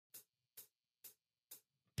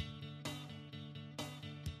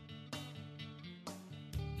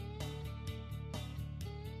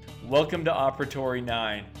Welcome to Operatory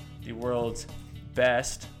 9, the world's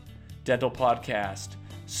best dental podcast.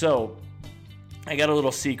 So, I got a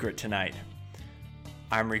little secret tonight.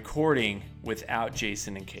 I'm recording without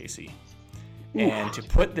Jason and Casey. And to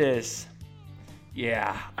put this,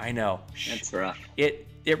 I know. That's rough. It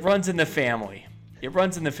runs in the family.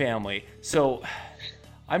 So,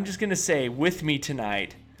 I'm just going to say, with me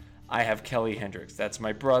tonight, I have Kelly Hendricks. That's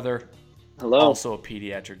my brother. Hello. Also a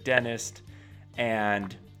pediatric dentist.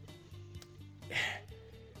 And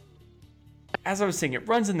as I was saying, it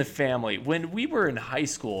runs in the family. When we were in high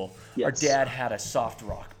school, our dad had a soft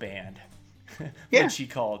rock band, which he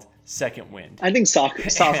called Second Wind. I think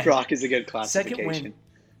soft rock is a good classification. Second Wind,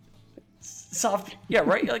 soft,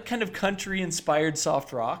 right? Like kind of country-inspired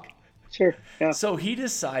soft rock. Sure, yeah. So he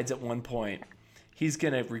decides at one point he's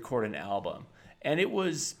going to record an album. And it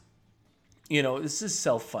was, this is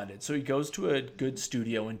self-funded. So he goes to a good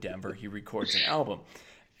studio in Denver. He records an album.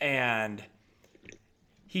 And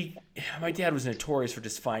my dad was notorious for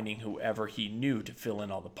just finding whoever he knew to fill in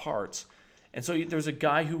all the parts. And so there's a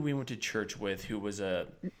guy who we went to church with who was a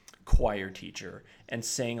choir teacher and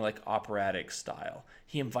sang like operatic style.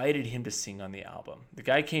 He invited him to sing on the album. The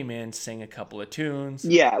guy came in, sang a couple of tunes.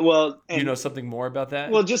 Yeah, well... Do you know something more about that?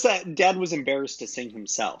 Well, just that Dad was embarrassed to sing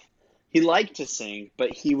himself. He liked to sing,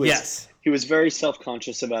 but he was very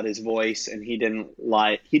self-conscious about his voice, and he didn't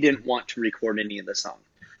want to record any of the songs.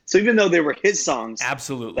 So even though they were his songs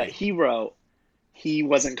absolutely that he wrote, he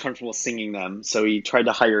wasn't comfortable singing them. So he tried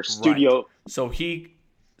to hire studio. Right. So he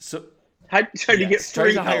tried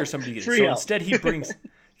to hire somebody to get it. So instead he brings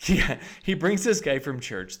he brings this guy from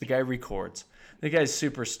church. The guy records. The guy's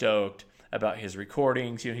super stoked about his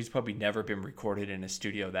recordings. He's probably never been recorded in a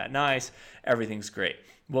studio that nice. Everything's great.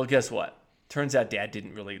 Well, guess what? Turns out Dad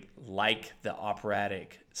didn't really like the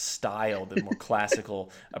operatic style, the more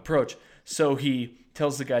classical approach. So he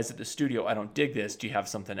tells the guys at the studio, I don't dig this. Do you have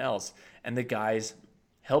something else? And the guys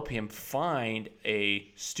help him find a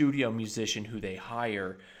studio musician who they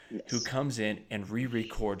hire, who comes in and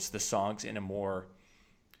re-records the songs in a more,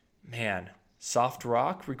 soft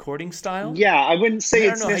rock recording style. Yeah, I wouldn't say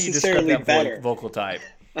it's necessarily better. Vocal type.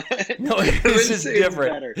 No, it's just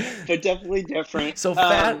different. But definitely different. So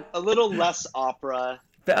a little less opera.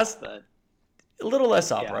 A little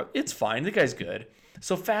less opera. Yeah. It's fine. The guy's good.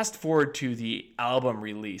 So fast forward to the album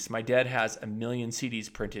release. My dad has 1 million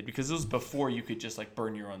CDs printed because it was before you could just like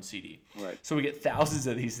burn your own CD. Right. So we get thousands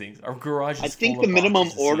of these things. Our garage is I think the minimum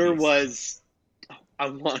order was, I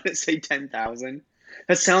want to say 10,000.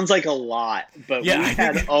 That sounds like a lot, but we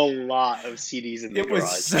had a lot of CDs in the garage. It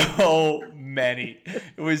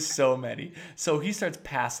was so many. So he starts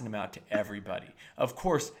passing them out to everybody. Of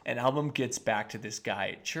course, an album gets back to this guy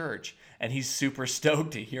at church, and he's super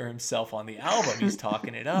stoked to hear himself on the album. He's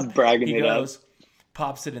talking it up. He goes,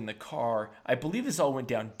 pops it in the car. I believe this all went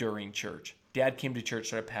down during church. Dad came to church,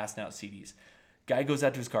 started passing out CDs. Guy goes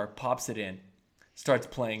out to his car, pops it in, starts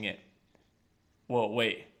playing it. Whoa,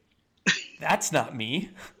 wait. That's not me.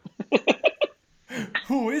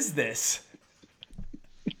 Who is this?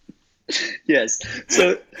 Yes.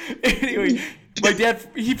 So anyway, my dad,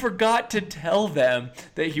 he forgot to tell them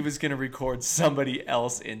that he was going to record somebody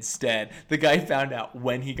else instead. The guy found out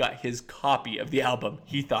when he got his copy of the album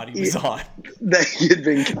he thought he was on. That he had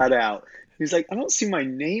been cut out. He's like, I don't see my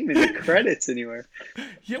name in the credits anywhere.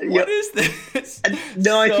 What is this?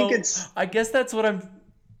 I think it's... I guess that's what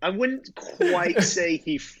I wouldn't quite say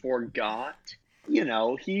he forgot.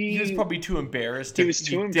 He was probably too embarrassed. He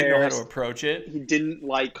didn't know how to approach it. He didn't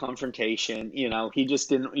like confrontation. He just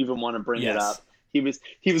didn't even want to bring it up. He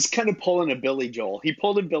was kind of pulling a Billy Joel. He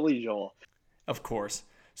pulled a Billy Joel. Of course.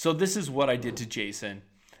 So this is what I did to Jason,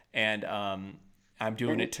 and I'm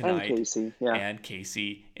doing it tonight. And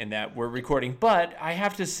Casey, in that we're recording. But I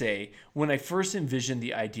have to say, when I first envisioned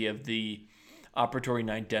the idea of the Operatory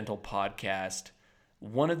 9 Dental podcast,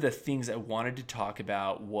 one of the things I wanted to talk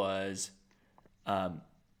about was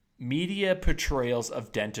media portrayals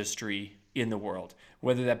of dentistry in the world,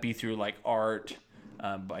 whether that be through like art,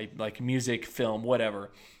 by like music, film, whatever.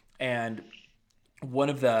 And one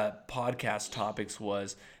of the podcast topics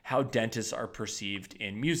was how dentists are perceived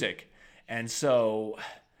in music. And so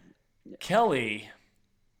Kelly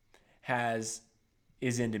is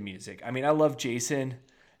into music. I mean, I love Jason,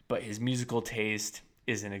 but his musical taste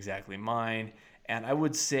isn't exactly mine. And I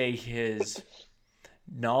would say his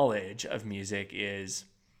knowledge of music is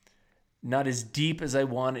not as deep as I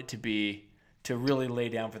want it to be to really lay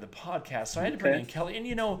down for the podcast. So I had to bring in Kelly.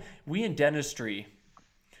 And, we in dentistry,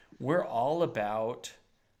 we're all about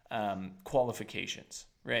qualifications.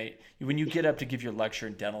 right? When you get up to give your lecture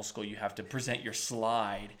in dental school, you have to present your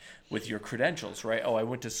slide with your credentials, right? Oh, I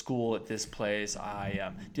went to school at this place.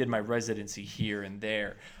 I did my residency here and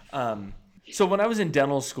there. So when I was in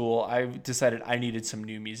dental school, I decided I needed some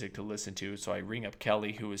new music to listen to. So I ring up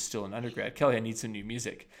Kelly, who was still an undergrad. Kelly, I need some new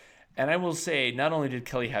music. And I will say, not only did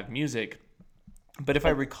Kelly have music, but if I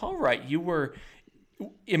recall right, you were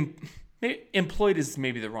employed is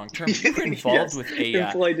maybe the wrong term. You were involved with a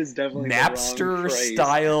employed is definitely Napster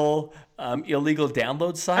style illegal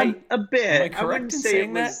download site. A bit. Am I correct wouldn't in say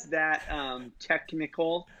saying it was that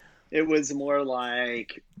technical. It was more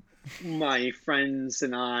like my friends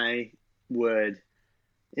and I would.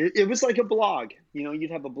 It was like a blog. You know,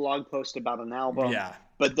 you'd have a blog post about an album. Yeah.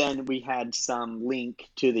 But then we had some link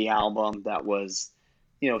to the album that was,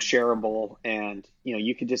 you know, shareable, and you know,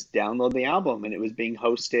 you could just download the album, and it was being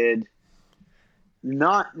hosted.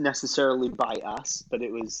 Not necessarily by us, but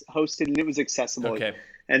it was hosted and it was accessible. Okay.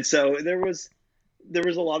 And so there was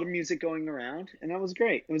a lot of music going around, and that was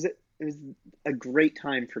great. It was a great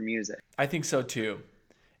time for music. I think so too.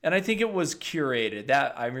 And I think it was curated.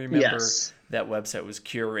 That I remember that website was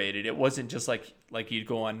curated. It wasn't just like you'd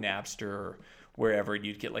go on Napster or wherever and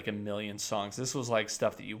you'd get like a million songs. This was like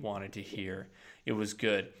stuff that you wanted to hear. It was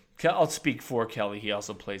good. I'll speak for Kelly. He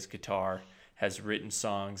also plays guitar, has written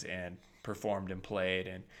songs, and performed and played.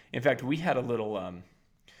 And in fact, we had a little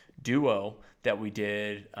duo that we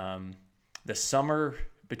did the summer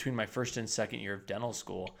between my first and second year of dental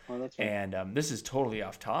school. Oh, that's right. And this is totally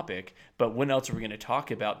off topic, but when else are we going to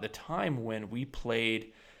talk about the time when we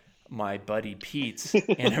played my buddy Pete's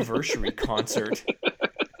anniversary concert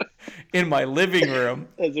in my living room?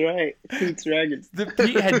 That's right. Pete's Dragons.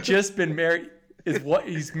 Pete had just been married.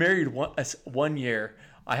 He's married 1 year.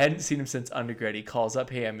 I hadn't seen him since undergrad. He calls up,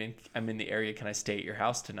 "Hey, I'm in the area. Can I stay at your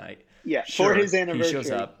house tonight?" Yeah, sure. For his anniversary, he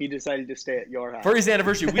shows up. He decided to stay at your house. For his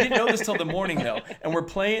anniversary. We didn't know this till the morning, though. And we're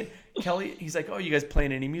playing. Kelly, he's like, "Oh, you guys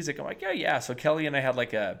playing any music?" I'm like, yeah. So Kelly and I had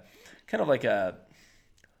like a kind of like a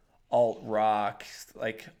alt rock,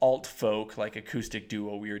 like alt folk, like acoustic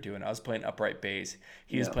duo we were doing. I was playing upright bass.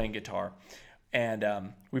 He was playing guitar.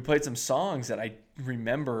 And we played some songs that I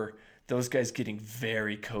remember those guys getting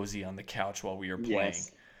very cozy on the couch while we were playing.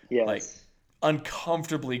 Yes. Like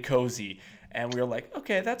uncomfortably cozy. And we were like,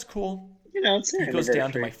 okay, that's cool. You know, it's their He goes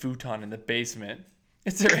down to my futon in the basement.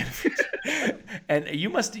 It's their anniversary. And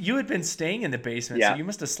you had been staying in the basement, so you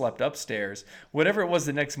must have slept upstairs. Whatever it was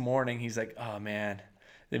the next morning, he's like, oh man.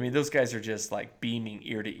 I mean, those guys are just like beaming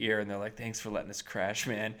ear to ear, and they're like, thanks for letting us crash,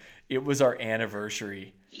 man. It was our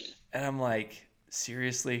anniversary. And I'm like,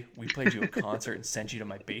 seriously? We played you a concert and sent you to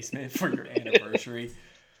my basement for your anniversary?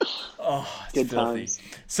 Oh, it's Good filthy. times.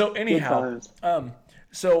 So anyhow,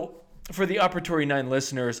 so for the Upper Tory 9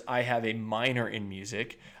 listeners, I have a minor in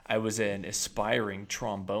music. I was an aspiring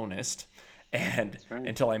trombonist, and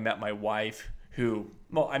until I met my wife,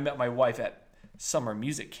 I met my wife at summer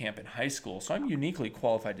music camp in high school, so I'm uniquely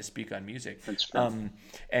qualified to speak on music. That's great.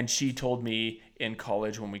 And she told me in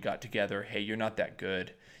college when we got together, hey, you're not that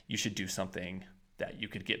good. You should do something that you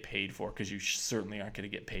could get paid for, because you certainly aren't going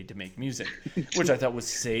to get paid to make music, which I thought was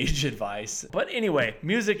sage advice. But anyway,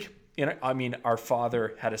 music, our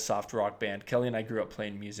father had a soft rock band. Kelly and I grew up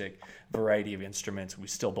playing music, variety of instruments. We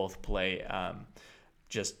still both play,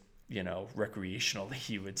 just, recreationally,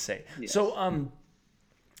 you would say. Yes. So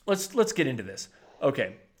let's get into this.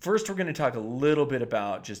 Okay, first we're going to talk a little bit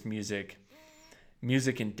about just music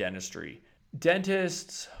and dentistry.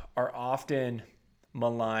 Dentists are often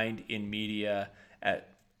maligned in media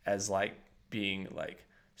as like being like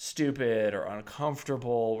stupid or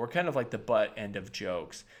uncomfortable. We're kind of like the butt end of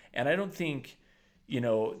jokes. And I don't think,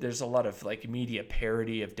 there's a lot of like media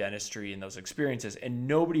parody of dentistry and those experiences, and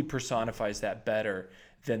nobody personifies that better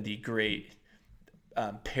than the great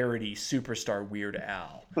parody superstar Weird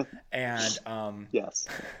Al. And yes.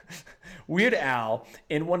 Weird Al,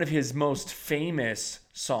 in one of his most famous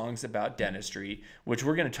songs about dentistry, which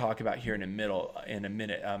we're going to talk about here in a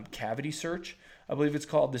minute, Cavity Search, I believe it's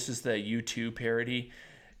called. This is the U2 parody.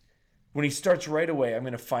 When he starts right away, I'm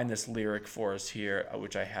going to find this lyric for us here,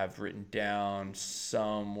 which I have written down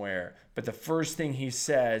somewhere. But the first thing he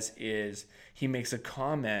says is he makes a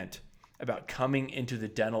comment about coming into the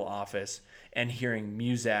dental office and hearing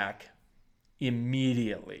Muzak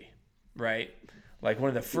immediately, right? Like one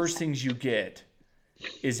of the first things you get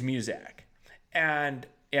is Muzak. And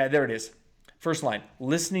yeah, there it is. First line,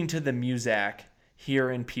 listening to the Muzak,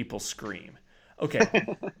 hearing people scream. Okay,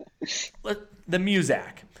 the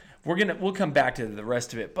Muzak. We'll come back to the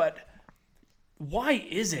rest of it, but why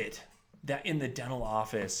is it that in the dental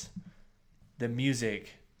office, the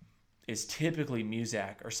music is typically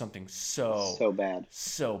Muzak or something so bad.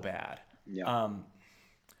 So bad. Yeah.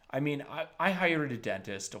 I mean, I hired a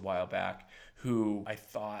dentist a while back who I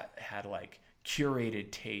thought had like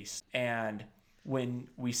curated taste. And when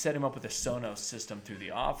we set him up with a Sonos system through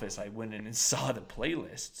the office, I went in and saw the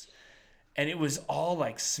playlists. And it was all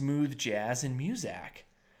like smooth jazz and Muzak.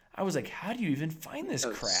 I was like, how do you even find this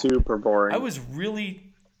crap? Super boring. I was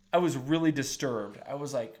really disturbed. I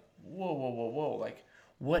was like, whoa. Like,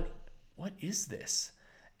 what is this?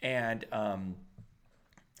 And,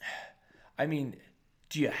 I mean,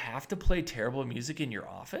 do you have to play terrible music in your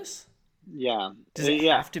office? Yeah. Does it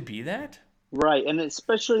have to be that? Right. And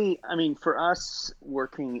especially, I mean, for us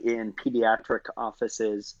working in pediatric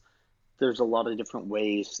offices, there's a lot of different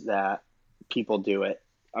ways that people do it.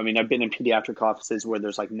 I mean, I've been in pediatric offices where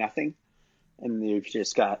there's like nothing and you've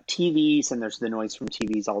just got TVs and there's the noise from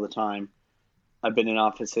TVs all the time. I've been in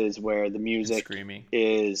offices where the music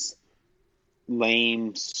is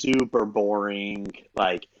lame, super boring.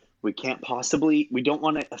 Like, we don't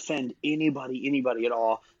want to offend anybody at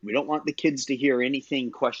all. We don't want the kids to hear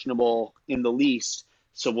anything questionable in the least.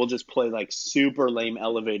 So we'll just play like super lame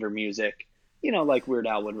elevator music, like Weird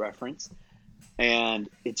Al would reference. And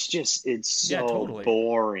it's so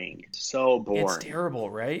boring. So boring. It's terrible,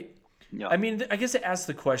 right? Yeah. I mean, I guess it asks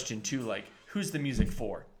the question too, like, who's the music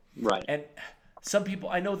for? Right. And some people,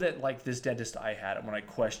 I know that like this dentist I had, when I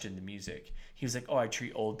questioned the music, he was like, oh, I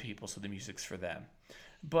treat old people, so the music's for them.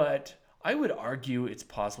 But I would argue it's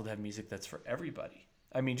possible to have music that's for everybody.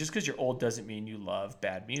 I mean, just because you're old doesn't mean you love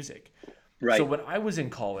bad music. Right. So when I was in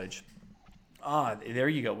college, there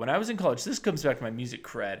you go. When I was in college, this comes back to my music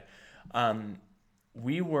cred.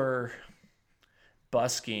 We were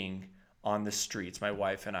busking on the streets, my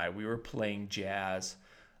wife and I. We were playing jazz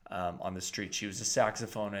on the street. She was a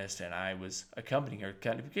saxophonist, and I was accompanying her,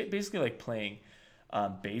 kind of basically like playing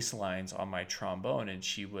bass lines on my trombone, and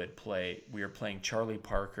we were playing Charlie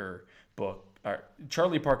Parker book.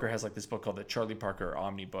 Charlie Parker has like this book called the Charlie Parker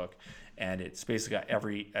Omni Book, and it's basically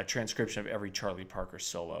got a transcription of every Charlie Parker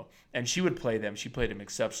solo. And she would play them. She played them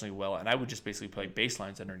exceptionally well, and I would just basically play bass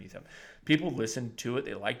lines underneath them. People listened to it.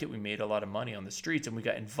 They liked it. We made a lot of money on the streets, and we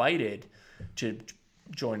got invited to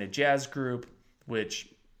join a jazz group,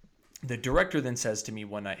 which the director then says to me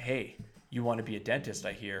one night, hey, you want to be a dentist,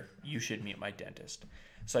 I hear. You should meet my dentist.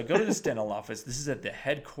 So I go to this dental office. This is at the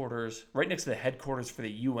headquarters, right next to the headquarters for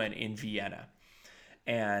the UN in Vienna.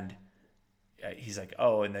 And he's like,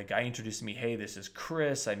 oh, and the guy introduced me, hey, this is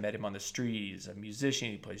Chris. I met him on the street. He's a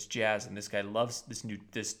musician. He plays jazz. And this guy loves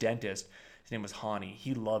this dentist. His name was Hani.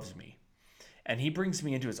 He loves me. And he brings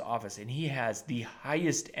me into his office, and he has the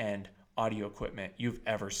highest end audio equipment you've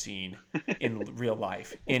ever seen in real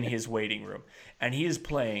life in his waiting room. And he is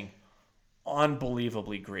playing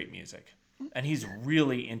unbelievably great music. And he's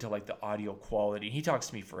really into like the audio quality. He talks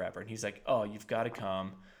to me forever. And he's like, oh, you've got to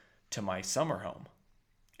come to my summer home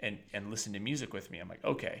and listen to music with me. I'm like,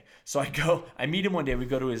 okay. So I meet him one day. We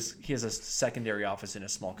go to he has a secondary office in a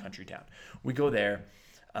small country town. We go there.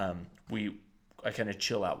 I kind of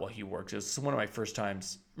chill out while he works. It was one of my first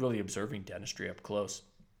times really observing dentistry up close.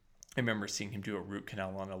 I remember seeing him do a root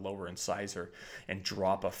canal on a lower incisor and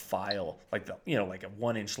drop a file, like a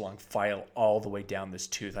 1-inch long file all the way down this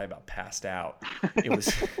tooth. I about passed out. It was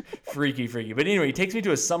freaky. But anyway, he takes me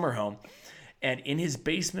to a summer home, and in his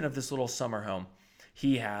basement of this little summer home,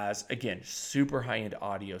 he has, again, super high-end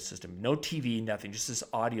audio system. No TV, nothing, just this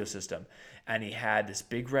audio system. And he had this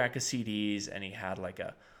big rack of CDs, and he had like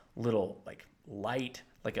a little light,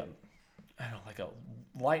 like a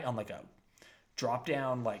light on like a drop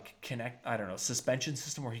down suspension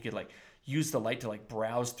system where he could use the light to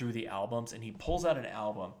browse through the albums. And he pulls out an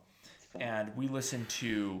album, and we listened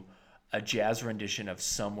to a jazz rendition of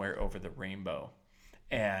Somewhere Over the Rainbow,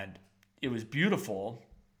 and it was beautiful.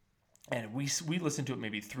 And we listened to it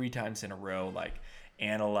maybe 3 times in a row,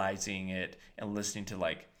 analyzing it and listening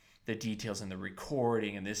to the details in the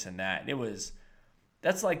recording and this and that. And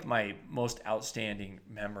that's my most outstanding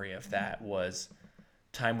memory of that was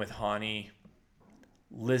time with Hani,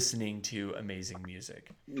 listening to amazing music.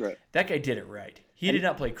 Right. That guy did it right. He did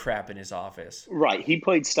not play crap in his office. Right. He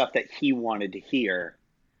played stuff that he wanted to hear,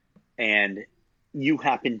 and you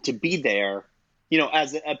happened to be there,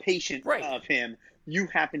 as a patient of him, you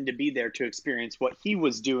happened to be there to experience what he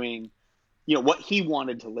was doing, what he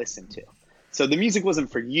wanted to listen to. So the music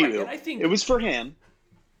wasn't for you. Right, it was for him,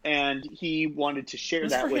 and he wanted to share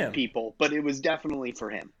that with people, but it was definitely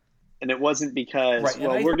for him. And it wasn't because,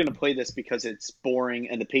 we're going to play this because it's boring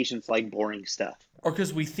and the patients like boring stuff. Or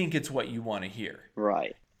because we think it's what you want to hear.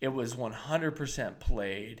 Right. It was 100%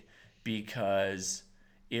 played because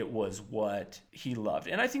it was what he loved.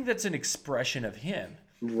 And I think that's an expression of him.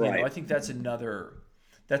 Right. You know, I think that's another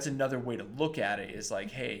way to look at it, is like,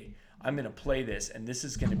 hey, I'm going to play this, and this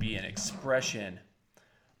is going to be an expression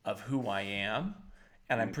of who I am,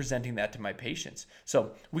 and I'm presenting that to my patients.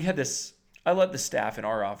 So we had this. I let the staff in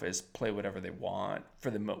our office play whatever they want for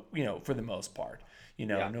the most part. You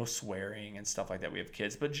know, no swearing and stuff like that. We have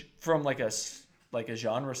kids, but from like a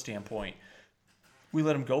genre standpoint, we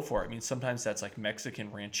let them go for it. I mean, sometimes that's like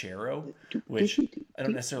Mexican ranchero, which I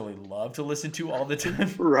don't necessarily love to listen to all the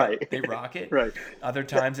time. Right. They rock it. Right. Other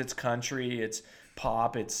times it's country, it's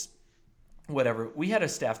pop, it's whatever. We had a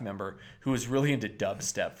staff member who was really into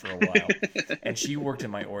dubstep for a while, and she worked in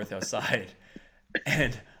my ortho side.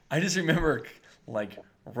 And I just remember like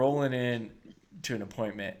rolling in to an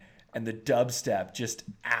appointment and the dubstep just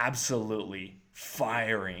absolutely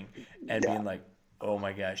firing and being like, oh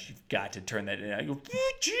my gosh, you've got to turn that in. I go,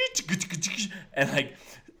 and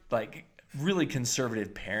like really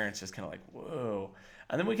conservative parents just kind of like, whoa.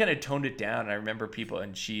 And then we kind of toned it down. And I remember people,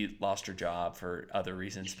 and she lost her job for other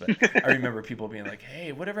reasons, but I remember people being like,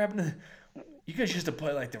 hey, whatever happened to, you guys used to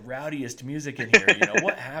play like the rowdiest music in here. You know,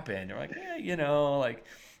 what happened? They're like, yeah, you know, like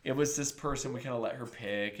it was this person, we kind of let her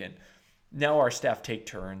pick. And now our staff take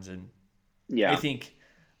turns. And I think,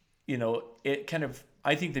 you know,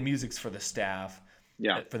 I think the music's for the staff.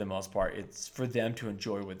 Yeah. For the most part, it's for them to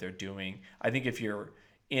enjoy what they're doing. I think if you're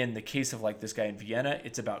in the case of like this guy in Vienna,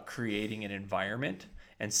 it's about creating an environment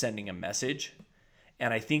and sending a message.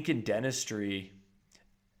 And I think in dentistry,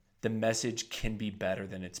 the message can be better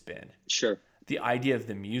than it's been. Sure. The idea of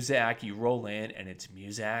the Muzak, you roll in and it's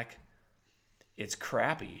Muzak, it's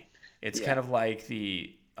crappy. It's kind of like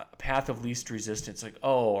the path of least resistance, like,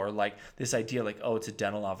 or like this idea like, it's a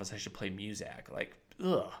dental office, I should play Muzak. Like,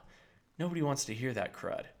 ugh. Nobody wants to hear that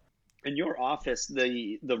crud. In your office,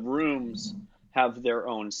 the rooms have their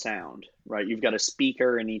own sound, right? You've got a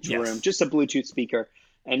speaker in each room, just a Bluetooth speaker,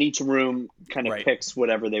 and each room kind of picks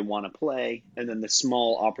whatever they want to play. And then the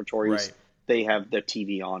small operatories, they have the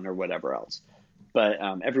TV on or whatever else. But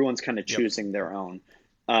everyone's kind of choosing their own.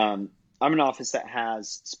 I'm an office that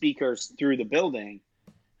has speakers through the building,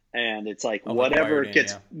 and it's like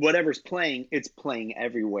whatever's playing, it's playing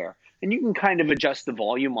everywhere. And you can kind of adjust the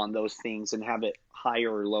volume on those things and have it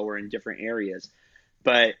higher or lower in different areas.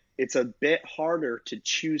 But it's a bit harder to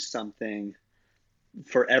choose something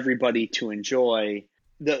for everybody to enjoy.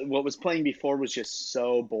 What was playing before was just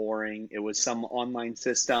so boring. It was some online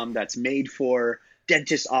system that's made for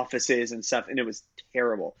dentist offices and stuff, and it was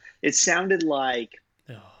terrible. It sounded like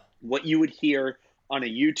what you would hear on a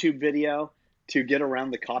YouTube video to get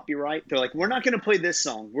around the copyright. They're like, we're not going to play this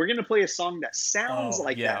song. We're going to play a song that sounds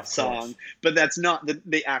like that song, but that's not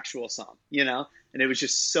the actual song, you know? And it was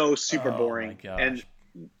just so super boring. My gosh. And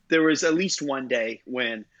there was at least one day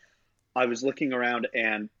when I was looking around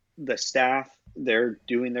and the staff, they're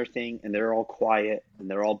doing their thing and they're all quiet and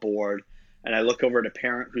they're all bored. And I look over at a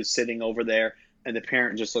parent who's sitting over there and the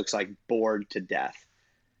parent just looks like bored to death.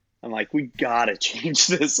 I'm like, we gotta change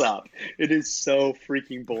this up. It is so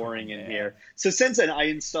freaking boring in here. So since then, I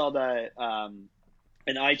installed an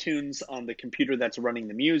iTunes on the computer that's running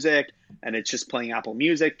the music, and it's just playing Apple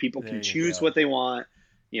Music. People can choose what they want.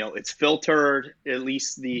 You know, it's filtered, at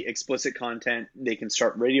least the explicit content. They can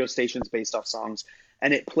start radio stations based off songs,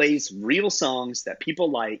 and it plays real songs that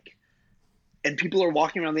people like. And people are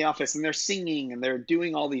walking around the office and they're singing and they're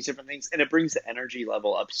doing all these different things. And it brings the energy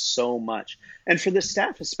level up so much. And for the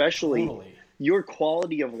staff, especially, your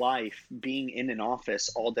quality of life being in an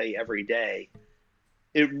office all day, every day,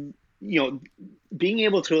 being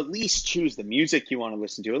able to at least choose the music you want to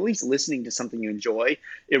listen to, at least listening to something you enjoy,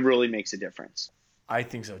 it really makes a difference. I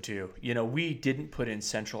think so too. You know, we didn't put in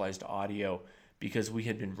centralized audio because we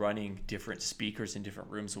had been running different speakers in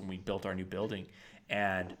different rooms when we built our new building.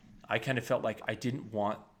 And I kind of felt like I didn't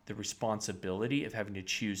want the responsibility of having to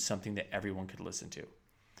choose something that everyone could listen to.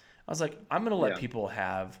 I was like, I'm going to let people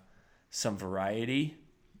have some variety,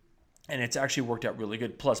 and it's actually worked out really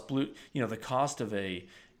good. Plus, the cost of a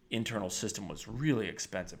internal system was really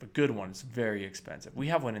expensive. A good one is very expensive. We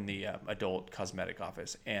have one in the adult cosmetic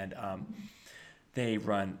office, and they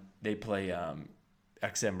play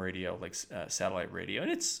XM radio, like satellite radio,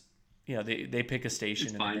 and it's they pick a station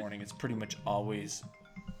in the morning. It's pretty much always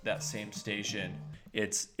that same station.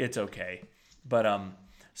 It's okay. But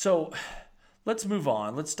so let's move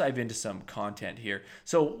on. Let's dive into some content here.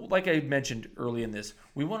 So like I mentioned early in this,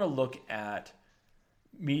 we want to look at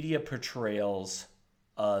media portrayals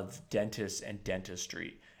of dentists and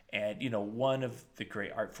dentistry. And one of the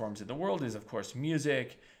great art forms in the world is, of course,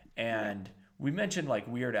 music. And we mentioned like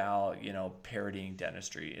Weird Al, parodying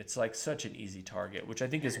dentistry. It's like such an easy target, which I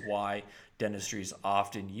think is why dentistry is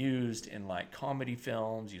often used in like comedy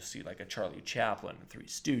films. You see like a Charlie Chaplin and Three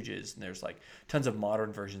Stooges, and there's like tons of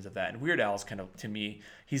modern versions of that. And Weird Al is kind of, to me,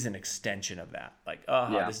 he's an extension of that. Like,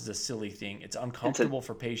 this is a silly thing. It's uncomfortable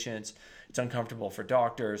for patients. It's uncomfortable for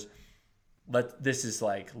doctors. This is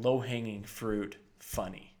like low-hanging fruit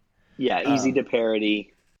funny. Yeah, easy to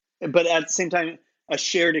parody. But at the same time, a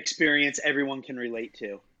shared experience everyone can relate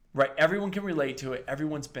to. Right. Everyone can relate to it.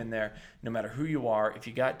 Everyone's been there. No matter who you are, if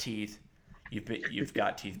you got teeth, you've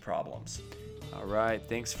got teeth problems. All right.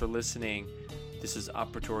 Thanks for listening. This is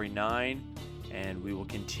Operatory 9, and we will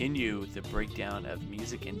continue the breakdown of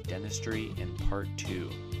music and dentistry in part 2.